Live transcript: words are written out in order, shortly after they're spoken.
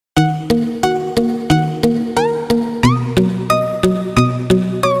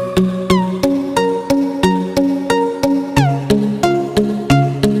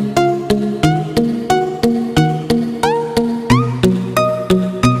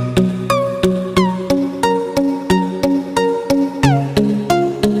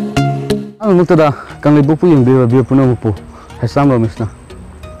Muktada Kanglei Bupu yung Bia Punamupu Heisnam Romesh na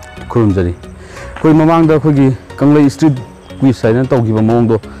Kurumjari. Koi mamang da koi Kanglei street quiz side na tawgi ba mong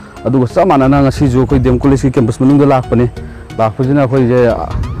do aduga sama na nga si jo koi dem college campus manung da lakpane lakpajina koi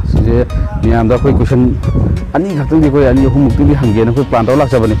je miyam da koi question ani khaktang di koi ani humuk ti hangge na koi plan taw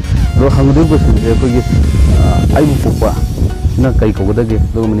lakjabane do hangdu question je koi Eibu Pokpa na kai ko da ge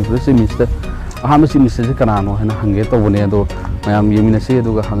do Manipurgi semester Ahanba CM Manipugi kanano hena hangge to bone do mayam yemina se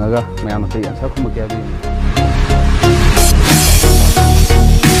aduga hangaga mayam tai answer khum kya bi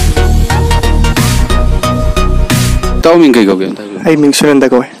Tao mình cây cầu kìa. Ai mình xuân đã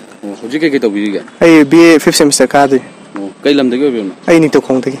coi. Hồi trước cây tàu bị kìa. Ai BA 5th semester cả rồi. Cây làm được cái việc nào? Ai ninh tàu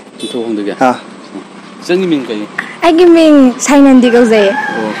không được. Tàu không được kìa. À. Chân mình cây. Ai cái mình sai nên đi câu gì?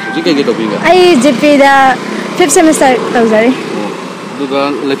 Hồi trước cây tàu bị kìa. Ai GP đã 5th semester tàu rồi. Được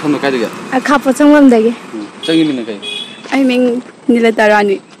lấy phong được cái gì kìa? À khắp ở trong lâm đấy. Chân mình là cây. Ai mình nila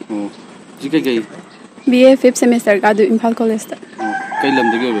tarani. Trước cây. BA 5th semester cả rồi Impal College. Cây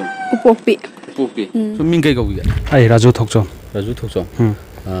làm được cái việc. Upokpi. Upokpi. Số mình cây cầu kìa. Ai Raju Thokchom. Raju Thokchom.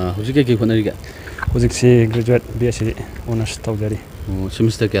 Hồi trước cây khôn này kìa. Hồi trước si graduate BSc honors tàu rồi.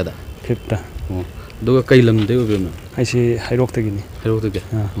 Semester kia đã. 5th. Đó cây làm được cái việc nào? Ai si Hairok tagi ni. Hairok tagi.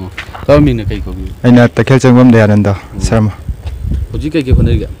 Tao mình là cây cầu kìa. Anh là tại trong vấn đề đó, sao mà? Hồi trước cây khôn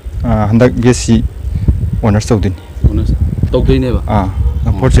này kìa. Hắn đã BSc honors tàu đi. Honors. Tàu cây này ba.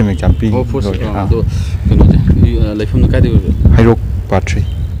 Fourth sem exam pi. Fourth. Đó cái nó gì? Lấy phong được cái gì vậy? Hairok part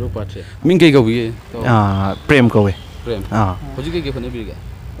 3. Mình cây cầu kìa. Prem kawai. Prem. Hồi trước cây khôn này bị kìa.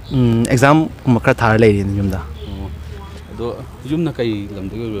 Exam makra thar lei rin yum da. Do yum na kai lam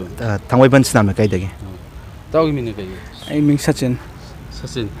de go. Thangwai ban sinam na kai dagi. Tao gi min na kai. Ai mình Sachin.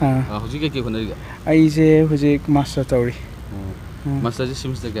 Sachin. Hoji kai khonari ga. Ai je hoji master tawri. Master je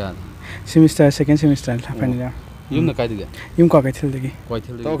semester ga. Semester second semester la pani da. Yum na kai de ga. Yum ko kai thil dagi. Koi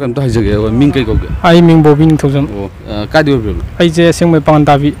thil. Tao kam to haje ga min kai go ga. Ai mình Bobin thousand. Ka de go. Ai je sengmai pangan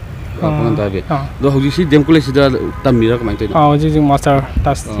tabi. Pangan tabi. Do hoji si dem college da tamira ka mai tai. Hoji master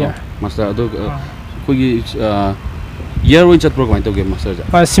last year. Master do ko gi year wise chat program to game master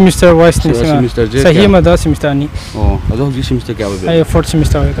ja. Semester wise ni semester je. Sahi ma da semester ni. Ado hoji semester kya ba. Ai 4th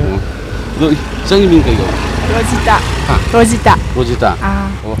semester ta. Do changi min kai go. Rosita. Rosita.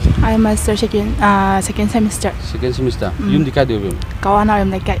 I master second semester. Second semester. Yum di ka de go. Kawana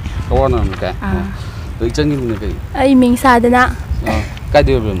yum like kai. Kawana yum kai. Do changi min kai. Ai mình Sadana. Ka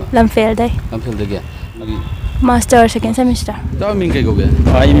de go. Lamphel đây. Lamphel de ga. Master second semester. Tao mình cây cầu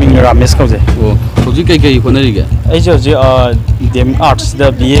kìa. Ai mình Romesh câu gì? Hồi trước cây khonari kìa. Ai giờ dem arts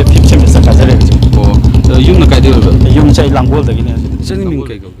da BA 5th semester cả rồi. Yum na cái điều rồi. Yum chạy Langol da gini. Chân mình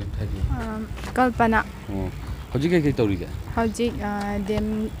cây cầu kìa. Kalpana. Hồi trước cây tàu đi kìa. Hojik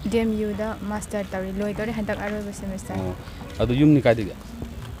DMU da master tawri loi tawri hantak aroba semester. Ado yum ni cái gì kìa.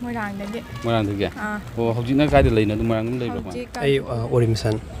 Moirang da ge. Moirang da ge. Hồi trước na cái điều lấy nó moirang cũng lấy rồi mà. Ai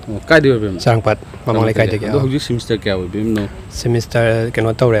Orimsan. Cái điều rồi. Sarangpat mamang lai kai dagi. Ado hồi trước semester kya rồi bim no. Semester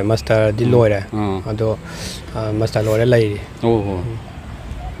kano tawre master di loi ra. Ado master loi ra lai.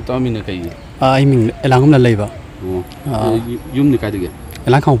 Tao mình là cái. Ai mình elang không là lei ba. Yum ni cái gì kìa.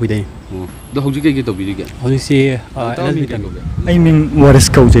 Elang không bị đây. Do hồi trước cây tàu bị kìa. Hồi si tao mình cây cầu kìa. Ai mình Waris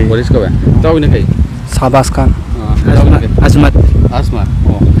câu gì? Waris câu à? Tao mình là cái. Sabas Khan. Asmat. Asma.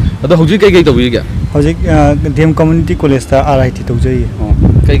 Ado hồi trước cây tàu bị kìa. Hoji DM community college ta RIT tàu gì?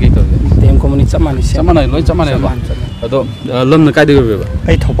 Cây tàu. DM community sama này lối sama này ba. Ado lâm là cái điều rồi ba.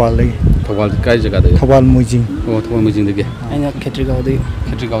 Ai Thopal đấy. Thopal cái gì cái đấy. Thopal Mujing. Thopal Mujing đấy kìa. Ai na Khetri gao đấy.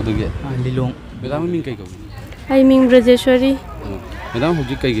 Khetri gao đấy kìa. Lilong. Bây giờ mình cây cầu. Ai mình Rajeshwari. Bây giờ hồi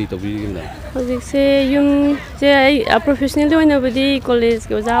trước cây tàu bị cái này. Hồi trước se yung je professional đôi nào body college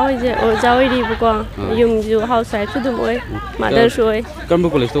của giáo đi bữa qua yung ju housewife chút đuổi oi mother rồi. Cầm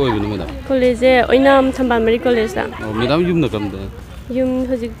college tôi bên nào? College Heisnam Thambal Mari college đó. Bây giờ yung nào cầm đấy? Yung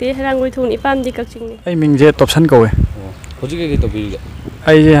hồi trước thế hàng ngôi thôn ipam đi các chính này. Ai mình je top san câu ấy. Hồi trước cây tàu bị cái.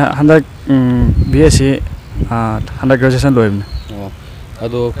 Ai je handak BSc handak graduation rồi.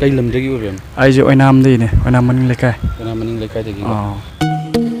 Ado cây làm đấy cái gì? Ai je Heisnam đi này, Heisnam Maning lekai. Heisnam Maning lekai đấy cái.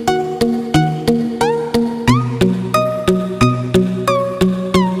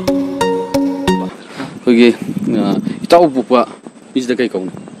 Kogi tao Pokpa mi da kai kau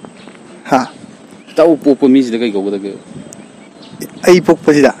ha tao Pokpa mi da kai kau da ke ai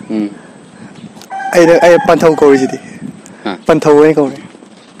Pokpa ji da ai panthau kau ji di panthau ai kau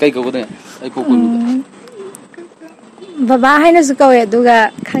kai kau da ai Pokpa mi Baba hai na su kau ya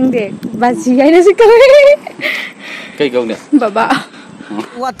duga khangde baji hai na su kau kai kau ne Baba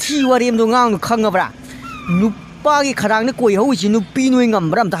wathi warim do ngang khangabra nupa gi kharang ne koi ho ji nupi noi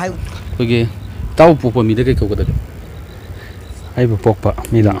ngam ram ta hai Kogi tao Pokpa mi da kai kau da ke Eibu Pokpa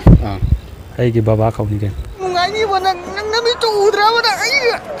mi da. ꯑꯩꯒꯤ ꯕꯕꯥ ꯀꯧꯅꯤ ꯀꯩꯅꯣ ꯅꯨꯡꯉꯥꯏꯅꯤꯕ ꯅꯪ ꯆꯨꯗ꯭ꯔꯕꯅ ꯑꯩ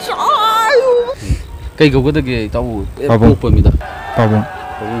ꯁꯥꯏꯌꯨ ꯀꯩ ꯀꯧꯒꯗꯒꯦ ꯏꯇꯥꯎ ꯄꯣꯛꯄ ꯃꯤꯗ ꯄꯥꯕꯨꯡ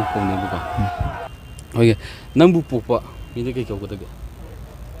ꯀꯧꯅꯦꯕꯀꯣ ꯍꯣꯏꯒꯦ ꯅꯪꯕꯨ ꯄꯣꯛꯄ ꯃꯤꯗ ꯀꯩ ꯀꯧꯒꯗꯒꯦ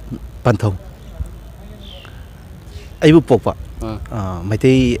ꯄꯟꯊꯧ ꯑꯩꯕꯨ ꯄꯣꯛꯄ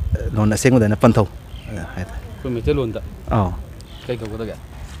ꯃꯩꯇꯩ ꯂꯣꯟ ꯑꯁꯦꯡꯕꯗꯅ ꯄꯟꯊꯧ ꯍꯥꯏꯇꯥꯔꯦ ꯑꯩꯈꯣꯏ ꯃꯩꯇꯩꯂꯣꯟꯗ ꯀꯩ ꯀꯧꯒꯗꯒꯦ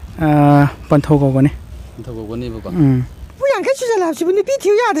ꯄꯟꯊꯧ ꯀꯧꯒꯅꯤ ꯄꯟꯊꯧ ꯀꯧꯒꯅꯦꯕꯀꯣ ꯌꯥꯡꯈꯩ ꯁꯨꯖꯜꯂꯛꯑꯕꯁꯤꯕꯨ ꯅꯨꯄꯤ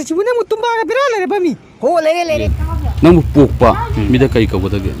ꯊꯤꯌꯨ ꯌꯥꯗ꯭ꯔꯁꯤꯕꯨ ꯅꯪꯕꯨ ꯇꯨꯝꯕꯥꯒ ꯕꯦꯔꯥ ꯂꯩꯔꯕ ꯃꯤ ꯍꯣ ꯂꯩꯔꯦ ꯅꯪꯕꯨ ꯄꯣꯛꯄ ꯃꯤꯗ ꯀꯩ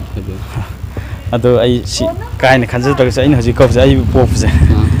ꯀꯧꯒꯗꯒꯦ ꯑꯗꯣ ꯑꯩ ꯁꯤ ꯀꯥꯏꯅ ꯈꯟꯖꯗ꯭ꯔꯒꯁꯨ ꯑꯩꯅ ꯍꯧꯖꯤꯛ ꯀꯧꯕꯁꯦ ꯑꯩꯕꯨ ꯄꯣꯛꯄꯁꯦ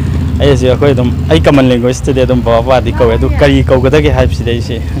ꯑꯩꯁꯦ ꯑꯩꯈꯣꯏ ꯑꯗꯨꯝ ꯑꯩ ꯀꯃꯟ ꯂꯦꯡꯒ꯭ꯋꯦꯖꯇꯗꯤ ꯑꯗꯨꯝ ꯕꯕꯥꯗꯤ ꯀꯧꯋꯦ ꯑꯗꯨ ꯀꯔꯤ ꯀꯧꯒꯗꯒꯦ ꯍꯥꯏꯕꯁꯤꯗꯤ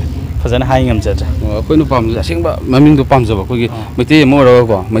ꯑꯩꯁꯦ ꯐꯖꯅ ꯍꯥꯏ ꯉꯝꯖꯗ꯭ꯔꯦ ꯑꯩꯈꯣꯏꯅ ꯄꯥꯝꯖꯕ ꯑꯁꯦꯡꯕ ꯃꯃꯤꯡꯗꯣ ꯄꯥꯝꯖꯕ ꯑꯩꯈꯣꯏꯒꯤ ꯃꯩꯇꯩ ꯑꯃ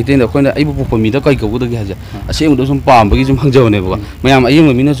ꯑꯣꯏꯔꯒꯀꯣ ꯃꯩꯇꯩꯅ ꯑꯩꯈꯣꯏꯅ ꯑꯩꯕꯨ ꯄꯣꯛꯄ ꯃꯤꯗ ꯀꯩ ꯀꯧꯒꯗꯒꯦ ꯍꯥꯏꯁꯦ ꯑꯁꯦꯡꯕꯗꯣ ꯁꯨꯝ ꯄꯥꯝꯕꯒꯤ ꯁꯨꯝ ꯍꯪꯖꯕꯅꯦꯕꯀꯣ ꯃꯌꯥꯝ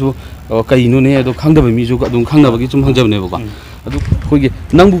ꯑꯌꯦꯡꯕ ꯃꯤꯅꯁꯨ ꯀꯩꯅꯣꯅꯦ ꯑꯗꯣ ꯈꯪꯗꯕ ꯃꯤꯁꯨ ꯑꯗꯨꯝ ꯈꯪꯅꯕꯒꯤ ꯁꯨꯝ ꯍꯪꯖꯕꯅꯦꯕꯀꯣ ꯑꯗꯨ ꯑꯩꯈꯣꯏꯒꯤ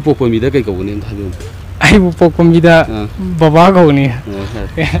ꯅꯪꯕꯨ ꯄꯣꯛꯄ ꯃꯤꯗ ꯀꯩ ꯀꯧꯒꯅꯤ ꯑꯝꯇ ꯍꯥꯏꯕꯤꯌꯨ ꯑꯩꯕꯨ ꯄꯣꯛꯄ ꯃꯤꯗ ꯕꯕꯥ ꯀꯧꯅꯤ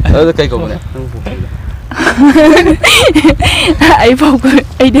ꯑꯗꯨꯗ ꯀꯩ ꯀꯧꯒꯅꯤ ꯅꯪꯕꯨ ꯄꯣꯛꯄ ꯃꯤꯗ ꯑꯩ ꯄꯣꯛꯄ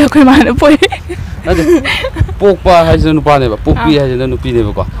ꯑꯩꯗꯤ ꯑꯩꯈꯣꯏ ꯃꯥꯅ ꯄꯣꯛꯑꯦ ꯑꯗꯨ ꯄꯣꯛꯄ ꯍꯥꯏꯁꯤꯅ ꯅꯨꯄꯥꯅꯦꯕ ꯄꯣꯛꯄꯤ ꯍꯥꯏꯁꯤꯅ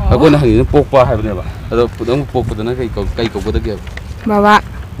ꯅꯨꯄꯤꯅꯦꯕꯀꯣ ꯑꯩꯈꯣꯏꯅ ꯍꯪꯉꯤꯁꯤꯅ ꯄꯣꯛꯄ ꯍꯥꯏꯕꯅꯦꯕ ꯑꯗꯣ ꯅꯪꯕꯨ ꯄꯣꯛꯄꯗꯅ ꯀꯩ ꯀꯧꯒꯗꯒꯦꯕ ꯕꯕꯥ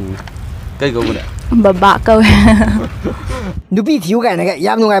ꯀꯩ ꯀꯧꯒꯅꯤ ꯕꯕꯥ ꯀꯧꯋꯦ ꯅꯨꯄꯤ ꯊꯤꯌꯨ ꯀꯥꯏꯅꯒ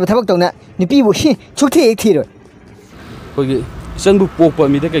ꯌꯥꯝ ꯅꯨꯡꯉꯥꯏꯕ ꯊꯕꯛ ꯇꯧꯅ ꯅꯨꯄꯤꯕꯨ ꯁꯨꯛꯊꯤ ꯍꯦꯛ ꯊꯤꯔꯣꯏ ꯑꯩꯈꯣꯏꯒꯤ ꯏꯆꯟꯕꯨ ꯄꯣꯛꯄ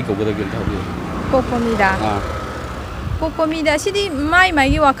ꯃꯤꯗ ꯀꯩ ꯀꯧꯒꯗꯒꯦ ꯑꯝꯇ ꯍꯥꯏꯕꯤꯌꯨ ꯄꯣꯛꯄ ꯃꯤꯗ ꯄꯣꯛꯄ ꯃꯤꯗ ꯁꯤꯗꯤ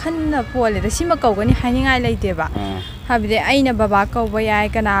ꯃꯥꯒꯤ ꯋꯥꯈꯜꯅ ꯄꯣꯜꯂꯦꯗ ꯁꯤꯃ ꯀꯧꯒꯅꯤ ꯍꯥꯏꯅꯤꯡꯉꯥꯏ ꯂꯩꯇꯦꯕ ꯍꯥꯏꯕꯗꯤ ꯑꯩꯅ ꯕꯕꯥ ꯀꯧꯕ ꯌꯥꯏ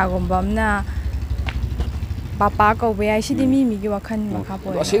ꯀꯅꯥꯒꯨꯝꯕ ꯑꯃꯅ ꯄꯄꯥ ꯀꯧꯕ ꯌꯥꯏ ꯁꯤꯗꯤ ꯃꯤꯒꯤ ꯋꯥꯈꯜ ꯃꯈꯥ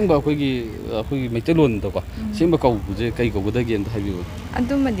ꯄꯣꯜꯂꯦ ꯑꯁꯦꯡꯕ ꯑꯩꯈꯣꯏꯒꯤ ꯃꯩꯇꯩꯂꯣꯟꯗꯀꯣ ꯑꯁꯦꯡꯕ ꯀꯧꯕꯁꯦ ꯀꯩ ꯀꯧꯒꯗꯒꯦ ꯑꯝꯇ ꯍꯥꯏꯕꯤꯌꯨ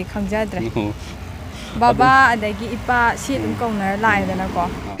ꯑꯗꯨꯃꯗꯤ ꯈꯪꯖꯗ꯭ꯔꯦ ꯕꯕꯥ ꯑꯗꯒꯤ ꯏꯄꯥ ꯁꯤ ꯑꯗꯨꯝ ꯀꯧꯅꯔ ꯂꯥꯛꯑꯦꯗꯅꯀꯣ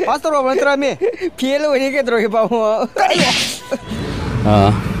ꯄꯥꯁ ꯇꯧꯔꯕ ꯅꯠꯇ꯭ꯔꯃꯤ ꯐꯦꯜ ꯑꯣꯏꯔꯦ ꯀꯩꯗꯧꯔꯒꯦ ꯄꯥꯃꯣ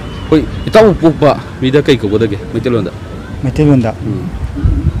ꯑꯩꯈꯣꯏ ꯏꯇꯥꯎꯕꯨ ꯄꯣꯛꯄ ꯃꯤꯗ ꯀꯩ ꯀꯧꯒꯗꯒꯦ ꯃꯩꯇꯩꯂꯣꯟꯗ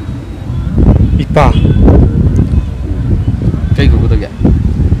ꯏꯄꯥ ꯀꯩ ꯀꯧꯒꯗꯒꯦ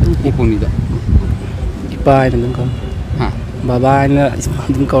ꯄꯣꯛꯄ ꯃꯤꯗ ꯏꯄꯥ ꯍꯥꯏꯅ ꯑꯗꯨꯝ ꯀꯧ ꯕꯕꯥ ꯍꯥꯏꯅ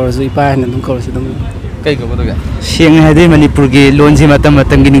ꯑꯗꯨꯝ ꯀꯧꯔꯁꯨ ꯏꯄꯥ ꯍꯥꯏꯅ ꯑꯗꯨꯝ ꯀꯧꯔꯁꯨ ꯑꯗꯨꯝ ꯀꯩ ꯀꯧꯒꯗꯒꯦ ꯁꯦꯡꯅ ꯍꯥꯏꯗꯤ ꯃꯅꯤꯄꯨꯔꯒꯤ ꯂꯣꯟꯁꯤ ꯃꯇꯝ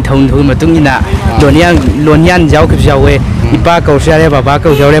ꯃꯇꯝꯒꯤ ꯅꯤꯡꯊꯧꯒꯤ ꯃꯇꯨꯡ ꯏꯟꯅ ꯂꯣꯟꯌꯥꯟ ꯌꯥꯎꯈꯤꯕꯁꯨ ꯌꯥꯎꯋꯦ ꯏꯄꯥ ꯀꯧꯔꯁꯨ ꯌꯥꯔꯦ ꯕꯕꯥ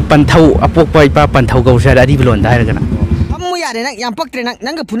ꯀꯧꯔꯁꯨ ꯌꯥꯎꯔꯦ ꯄꯟꯊꯧ ꯑꯄꯣꯛꯄ ꯏꯄꯥ ꯄꯟꯊꯧ ꯀꯧꯔꯁꯨ ꯌꯥꯔꯦ ꯑꯔꯤꯕ ꯂꯣꯟꯗ ꯍꯥꯏꯔꯒꯅ ꯑꯃꯨ ꯌꯥꯔꯦ ꯅꯪ ꯌꯥꯝ ꯄꯛꯇ꯭ꯔꯦ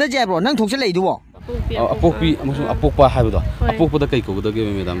ꯅꯪꯒ ꯐꯨꯅꯖꯦ ꯍꯥꯏꯕ꯭ꯔꯣ ꯅꯪ ꯊꯣꯛꯆꯜꯂꯛꯏꯗꯨꯕꯣ ꯑꯄꯣꯛꯄꯤ ꯑꯃꯁꯨꯡ ꯑꯄꯣꯛꯄ ꯍꯥꯏꯕꯗꯣ ꯑꯄꯣꯛꯄꯗ ꯀꯩ ꯀꯧꯒꯗꯒꯦ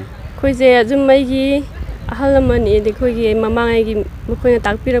ꯃꯦꯗꯥꯝ ꯑꯩꯈꯣꯏꯁꯦ ꯑꯗꯨꯝ ꯑꯩꯒꯤ ꯑꯍꯜ ꯂꯃꯟ ꯑꯩꯈꯣꯏꯒꯤ ꯃꯃꯥꯡꯉꯩꯒꯤ ꯃꯈꯣꯏꯅ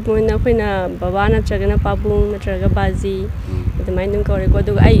ꯇꯥꯛꯄꯤꯔꯛꯄꯅꯤꯅ ꯑꯩꯈꯣꯏꯅ ꯕꯕꯥ ꯅꯠꯇ꯭ꯔꯒꯅ ꯄꯥꯕꯨꯡ ꯅꯠꯇ꯭ꯔꯒ ꯕꯥꯖꯤ ꯑꯗꯨꯃꯥꯏꯅ ꯑꯗꯨꯝ ꯀꯧꯔꯦꯀꯣ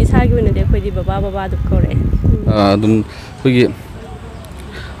ꯑꯗꯨꯒ ꯑꯩ ꯏꯁꯥꯒꯤ ꯑꯣꯏꯅꯗꯤ ꯑꯩꯈꯣꯏꯗꯤ ꯕꯕꯥ ꯑꯗꯨꯝ ꯀꯧꯔꯛꯑꯦ ꯑꯗꯨꯝ ꯑꯩꯈꯣꯏꯒꯤ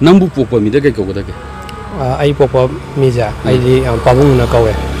ꯅꯪꯕꯨ ꯄꯣꯛꯄ ꯃꯤꯗ ꯀꯩ ꯀꯧꯒꯗꯒꯦ ꯑꯩ ꯄꯣꯛꯄ ꯃꯤꯁꯦ ꯑꯩꯗꯤ ꯄꯥꯕꯨꯡꯅ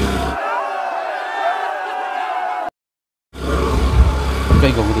ꯀꯧꯋꯦ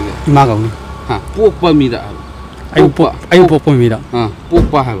ꯀꯩ ꯀꯧꯒꯗꯒꯦ ꯏꯃꯥ ꯀꯧꯅꯤ ꯄꯣꯛꯄ ꯃꯤꯗ ꯑꯩꯕꯨ ꯄꯣꯛꯄ ꯃꯤꯗ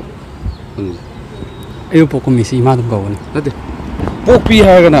ꯄꯣꯛꯄ ꯍꯥꯏꯕ ꯑꯩꯕꯨ ꯄꯣꯛꯄ ꯃꯤꯁꯤ ꯏꯃꯥ ꯑꯗꯨꯝ ꯀꯧꯒꯅꯤ ꯅꯠꯇꯦ ꯄꯣꯛꯄꯤ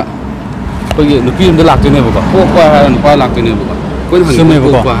ꯍꯥꯏꯔꯒꯅ ꯑꯩꯈꯣꯏꯒꯤ ꯅꯨꯄꯤ ꯑꯃꯗ ꯂꯥꯛꯇꯣꯏꯅꯦꯕꯀꯣ ꯄꯣꯛꯄ ꯍꯥꯏꯔꯒ ꯅꯨꯄꯥ ꯂꯥꯛꯇꯣꯏꯅꯦꯕꯀꯣ ꯑꯩꯈꯣꯏꯅ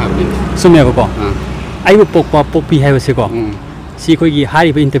ꯄꯣꯛꯄ ꯍꯥꯏꯕꯅꯤ ꯆꯨꯝꯃꯦꯕꯀꯣ ꯑꯩꯕꯨ ꯄꯣꯛꯄ ꯄꯣꯛꯄꯤ ꯍꯥꯏꯕꯁꯦꯀꯣ ꯁꯤ ꯑꯩꯈꯣꯏꯒꯤ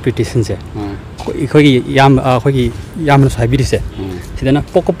ꯍꯥꯏꯔꯤꯕ ꯏꯟꯇꯔꯄ꯭ꯔꯤꯇꯦꯁꯟꯁꯦ ꯑꯩꯈꯣꯏꯒꯤ ꯌꯥꯝꯅꯁꯨ ꯍꯥꯏꯕꯤꯔꯤꯁꯦ ꯁꯤꯗꯅ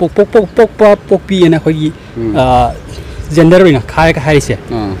ꯄꯣꯛꯄ ꯄꯣꯛꯄꯤꯑꯅ ꯑꯩꯈꯣꯏꯒꯤ ꯖꯦꯟꯗꯔ ꯑꯣꯏꯅ ꯈꯥꯏꯔꯒ ꯍꯥꯏꯔꯤꯁꯦ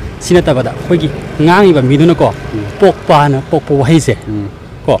ꯁꯤ ꯅꯠꯇꯕꯗ ꯑꯩꯈꯣꯏꯒꯤ ꯉꯥꯡꯉꯤꯕ ꯃꯤꯗꯨꯅꯀꯣ ꯄꯣꯛꯄꯅ ꯄꯣꯛꯄ ꯋꯥꯍꯩꯁꯦ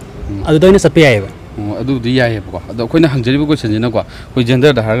ꯀꯣ ꯑꯗꯨꯗ ꯑꯣꯏꯅ ꯆꯠꯄ ꯌꯥꯏꯑꯕ ꯑꯗꯨꯕꯨꯗꯤ ꯌꯥꯏꯑꯕꯀꯣ ꯑꯗꯣ ꯑꯩꯈꯣꯏꯅ ꯍꯪꯖꯔꯤꯕ ꯀꯣꯏꯁꯟꯁꯤꯅꯀꯣ ꯑꯩꯈꯣꯏ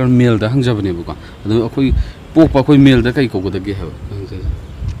ꯖꯦꯟꯗꯔꯗ ꯍꯥꯏꯔꯒ ꯃꯦꯜꯗ ꯍꯪꯖꯕꯅꯦꯕꯀꯣ ꯑꯗꯣ ꯑꯩꯈꯣꯏ ꯄꯣꯛꯄ ꯑꯩꯈꯣꯏ ꯃꯦꯜꯗ ꯀꯩ ꯀꯧꯒꯗꯒꯦ ꯍꯥꯏꯕ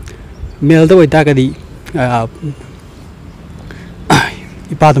ꯃꯦꯜꯗ ꯑꯣꯏꯇꯥꯔꯒꯗꯤ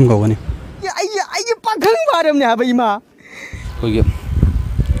ꯏꯄꯥ ꯑꯗꯨꯝ ꯀꯧꯒꯅꯤ ꯑꯩꯒꯤ ꯄꯥꯈꯪ ꯐꯥꯔꯕꯅꯦ ꯍꯥꯏꯕ ꯏꯃꯥ ꯑꯩꯈꯣꯏꯒꯤ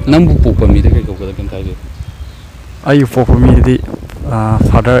ꯅꯪꯕꯨ ꯄꯣꯛꯄ ꯃꯤꯗ ꯀꯩ ꯀꯧꯒꯗꯒꯦ ꯑꯝꯇ ꯍꯥꯏꯕꯤꯌꯨ ꯑꯩꯕꯨ ꯄꯣꯛꯄ ꯃꯤꯗꯤ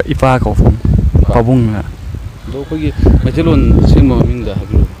ꯐꯥꯗꯔ ꯏꯄꯥ ꯀꯧꯕ ꯄꯥꯕꯨꯡꯅ ꯑꯗꯣ ꯑꯩꯈꯣꯏꯒꯤ ꯃꯩꯇꯩꯂꯣꯟ ꯑꯁꯦꯡꯕ ꯃꯃꯤꯡꯗ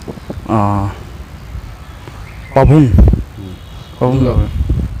ꯍꯥꯏꯕꯤꯔꯛꯎ ꯄꯥꯕꯨꯡ ꯀꯧꯋꯦ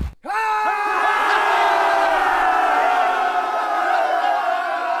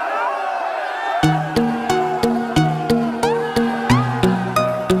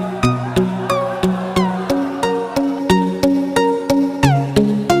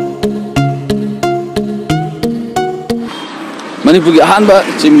Manipurgi Ahanba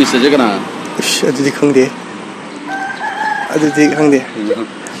CM Manipugi kana. ꯑꯗꯨꯗꯤ ꯈꯪꯗꯦ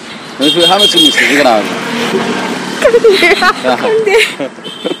Manipurgi Ahanba CM Manipugi kana. ꯈꯪꯗꯦ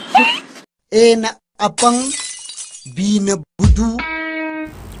ꯑꯦꯅ ꯑꯄꯪ ꯕꯤꯅ ꯕꯨꯗꯨ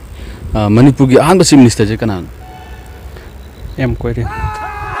Manipurgi Ahanba CM Manipugi kana. M query.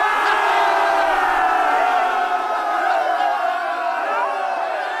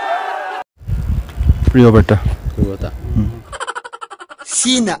 Priyobata. Priyobata.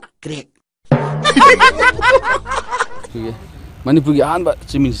 Sina Greg Manipurgi Ahanba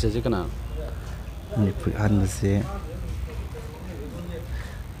CM Minister je kana? Manipurgi Ahanba se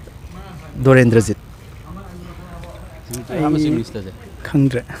Dorendrajit. Ahanba CM Minister je.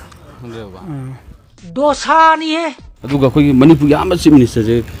 Khangdre. Khangdre ba. Dosa ni hai. Aduga khoi Manipurgi Ahanba CM Minister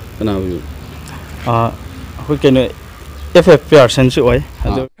je kana ba? Khoi kene FF person su oi.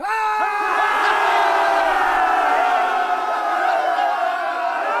 Adu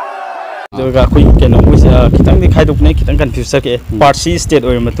Aduga khoi kene muisa kitang di khai duk ne kitang confuse ke part C state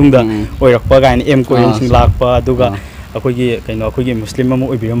oi matungda oi rakpa ga ni M ko sing lakpa aduga akogi kaino akogi muslim ama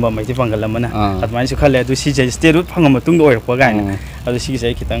oibiramba maiti pangal amana atmai su khale adu si je state root phanga matungda oi rakpa ga ni adu si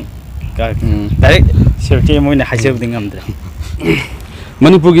se kitang direct sirke moi na haje ding amdra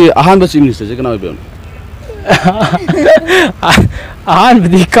Manipurgi Ahanba CM Minister je kana oi Ahanba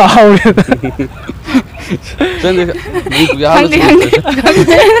di kaw Sende Manipurgi Ahanba CM Minister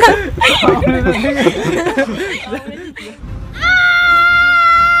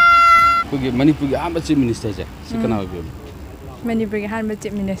Manipurgi Ahanba CM Minister je si kana oi Manipurgi Ahanba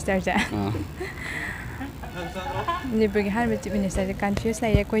CM Minister je Manipurgi Ahanba CM Minister je confuse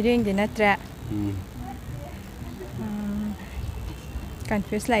lai koi ring de natra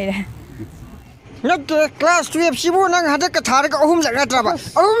confuse lai Not class 12 sibu nang hada ka thar ka ahum lak natra ba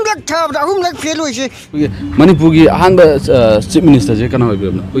ahum lak tha ba ahum lak fail hoi se Manipurgi Ahanba CM Minister je kana oi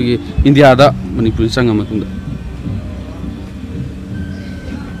koi India da Manipur sanga matungda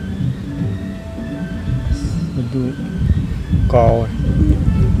adu kaw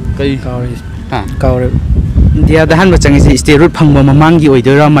kai kaw India da han ba changi si state route phangba mamangi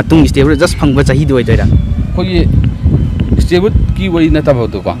oidora matung state route just phangba chahi do oidora koi state route ki wari na ta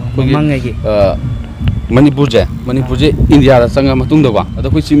bawdo ko mamangi Manipur je India da sanga matungda ko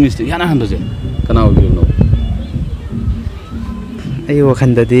ado koi CM Minister yana hando je kana oi no ayo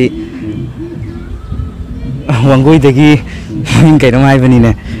khanda di wangoi dagi kai no mai bani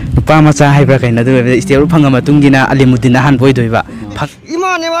ne nupa macha haibra kai na do state route phanga matungina alimudin han boi doiba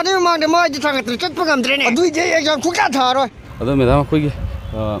Iman ne wadi mang de mai thang chat pagam dre ne adu je exam khuka tharo ado medam koi ge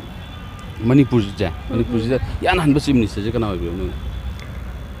Manipur je yana hanba CM Minister je kana oi no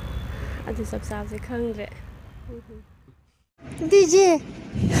adu sab sab se khangre DJ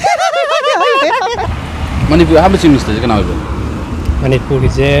Manipur Ahanba CM Minister je kana oi Manipurgi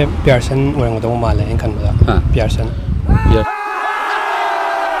je person orang dong male en kan bada person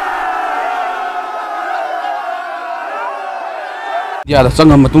India da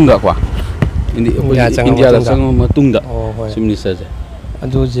sanga matungda kwa India da sanga matungda CM Minister je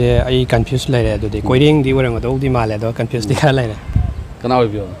adu je ai confuse lai re adu de koiring di orang dong di male do confuse di kha lai re kana oi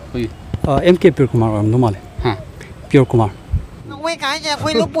bio koi MK Pure Kumar am no male Pure Kumar wei kai je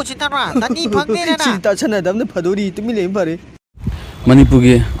khoi lu pu chita ra tani phang ne na Chita chana dam na phadori tumi le pare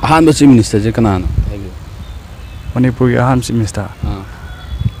Manipurgi Ahanba CM Minister je kana no Manipurgi Ahanba CM Minister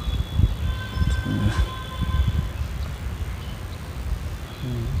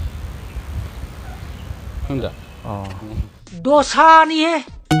Hunda dosa ni hai